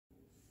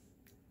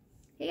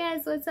Hey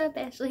guys, what's up?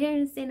 Ashley here,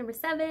 and it's day number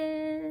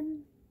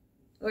 7.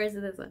 Or is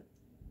it this one?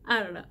 I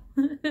don't know.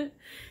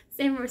 It's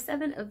day number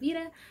 7 of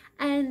VEDA,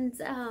 and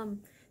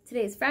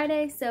today's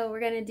Friday, so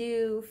we're gonna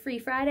do Free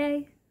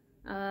Friday.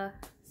 So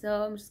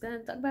I'm just gonna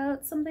talk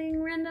about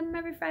something random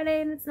every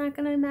Friday, and it's not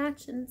gonna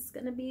match, and it's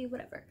gonna be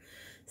whatever.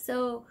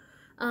 So,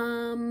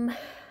 I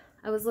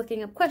was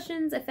looking up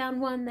questions. I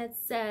found one that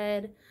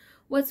said,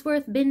 "What's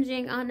worth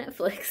binging on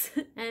Netflix?"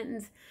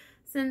 And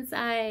since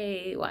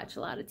I watch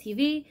a lot of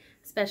TV,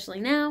 especially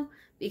now,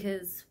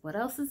 because what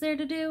else is there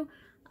to do?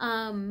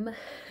 I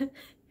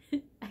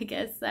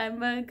guess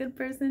I'm a good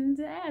person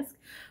to ask.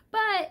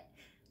 But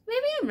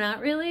maybe I'm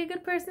not really a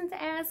good person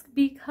to ask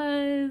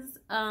because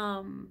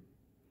I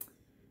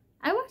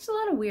watch a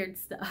lot of weird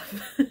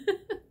stuff.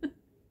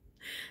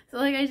 So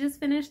like I just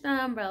finished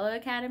Umbrella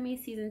Academy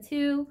season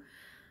 2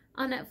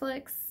 on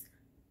Netflix.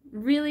 I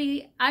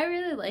really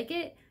like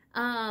it.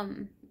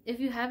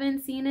 If you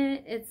haven't seen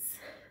it,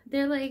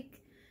 they're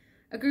like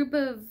a group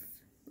of,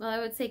 well, I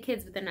would say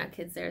kids, but they're not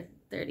kids, they're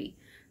 30.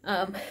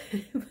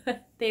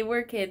 But they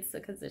were kids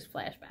because there's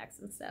flashbacks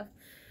and stuff.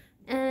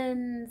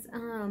 And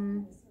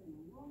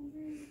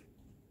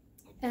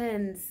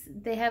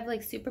they have like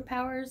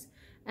superpowers,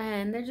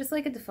 and they're just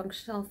like a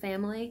dysfunctional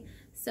family.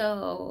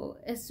 So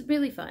it's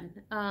really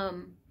fun.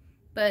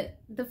 But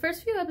the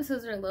first few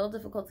episodes are a little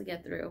difficult to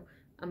get through.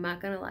 I'm not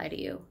gonna lie to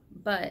you,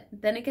 but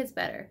then it gets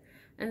better.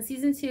 And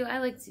season 2, I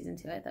liked season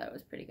 2. I thought it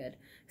was pretty good,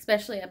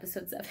 especially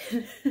episode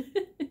 7.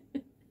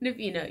 And if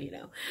you know, you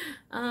know.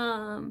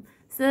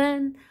 So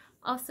then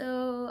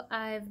also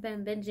I've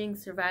been binging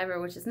Survivor,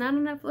 which is not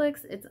on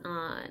Netflix. It's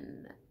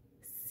on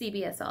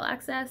CBS All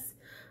Access.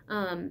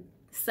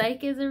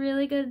 Psych is a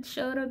really good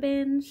show to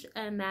binge,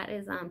 and that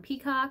is on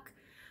Peacock.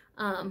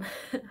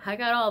 I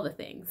got all the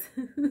things.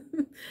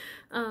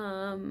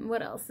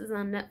 What else is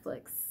on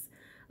Netflix?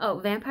 Oh,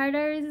 Vampire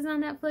Diaries is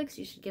on Netflix.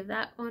 You should give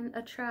that one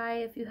a try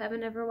if you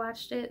haven't ever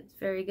watched it. It's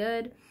very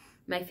good.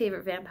 My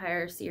favorite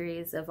vampire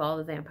series of all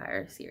the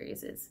vampire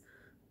series is.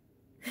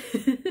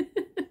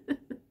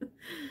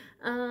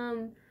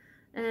 And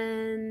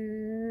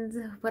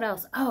what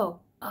else? Oh.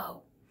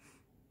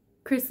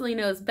 Chrysalie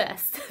Knows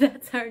Best.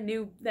 That's our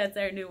new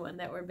one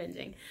that we're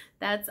binging.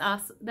 That's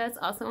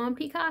also on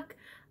Peacock.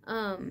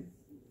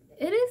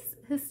 It is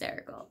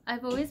hysterical.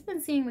 I've always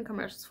been seeing the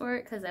commercials for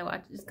it because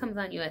it comes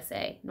on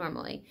USA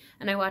normally,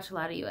 and I watch a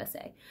lot of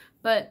USA.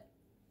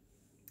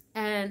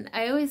 And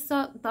I always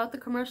thought the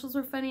commercials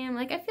were funny. I'm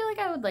like, I feel like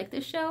I would like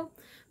this show.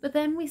 But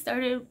then we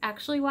started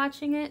actually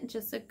watching it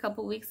just a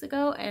couple weeks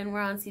ago, and we're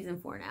on season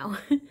 4 now.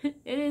 It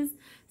is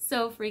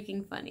so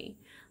freaking funny.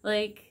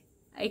 Like,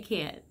 I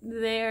can't.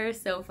 They're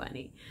so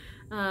funny.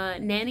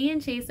 Nanny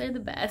and Chase are the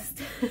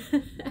best.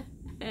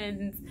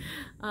 And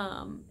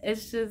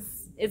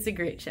it's a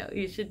great show.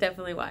 You should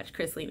definitely watch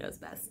Chrysalie Knows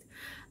Best.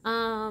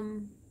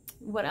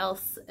 What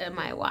else am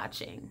I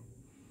watching?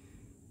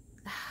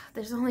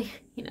 There's only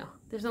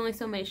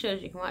so many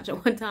shows you can watch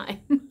at one time.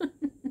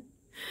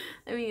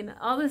 I mean,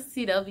 all the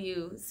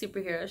CW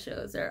superhero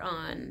shows are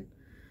on,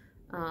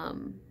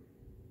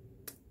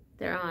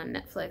 they're on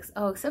Netflix.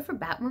 Oh, except for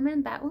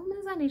Batwoman. Batwoman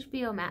is on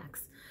HBO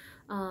Max,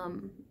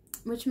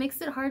 which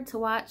makes it hard to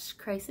watch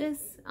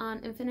Crisis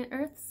on Infinite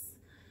Earths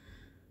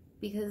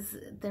because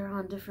they're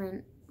on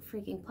different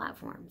freaking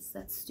platforms.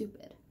 That's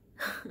stupid.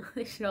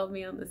 They should all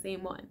be on the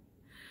same one.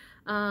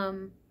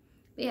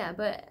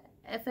 But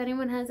if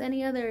anyone has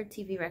any other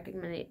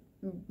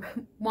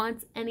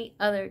wants any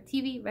other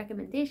TV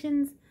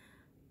recommendations,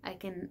 I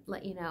can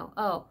let you know.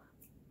 Oh,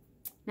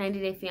 90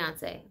 Day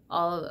Fiance,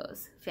 all of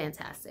those,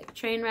 fantastic.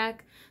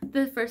 Trainwreck,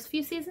 the first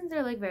few seasons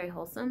are like very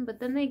wholesome, but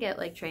then they get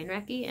like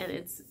Trainwrecky, and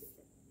it's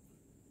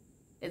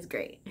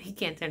great. You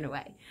can't turn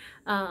away.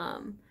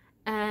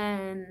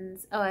 And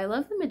I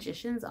love The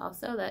Magicians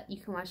also, that you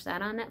can watch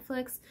that on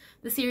Netflix.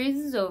 The series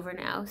is over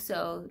now,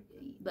 so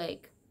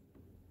like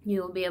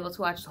you'll be able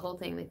to watch the whole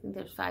thing. I think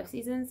there's 5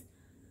 seasons.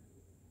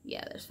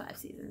 Yeah, there's 5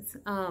 seasons.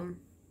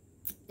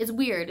 It's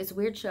weird. It's a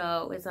weird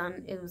show.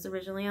 It was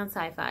originally on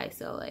Sci-Fi,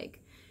 so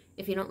like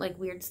if you don't like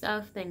weird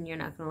stuff, then you're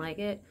not gonna like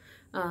it.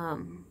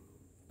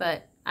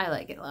 But I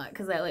like it a lot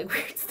because I like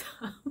weird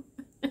stuff.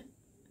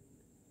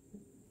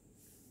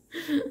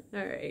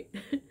 Alright.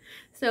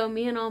 So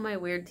me and all my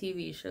weird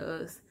TV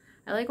shows,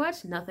 I like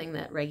watch nothing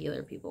that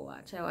regular people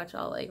watch. I watch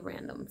all like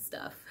random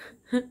stuff.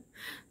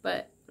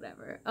 But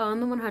whatever. Oh,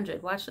 and The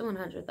 100. Watch The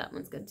 100. That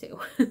one's good too.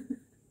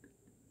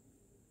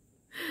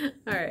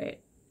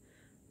 Alright.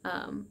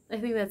 I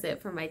think that's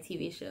it for my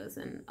TV shows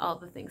and all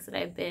the things that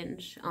I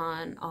binge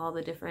on all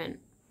the different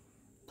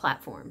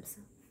platforms.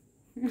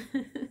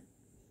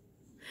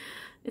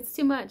 It's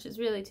too much. It's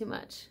really too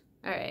much.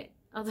 Alright.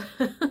 I'll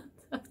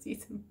talk to you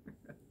tomorrow.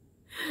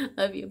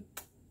 Love you.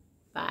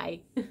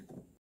 Bye.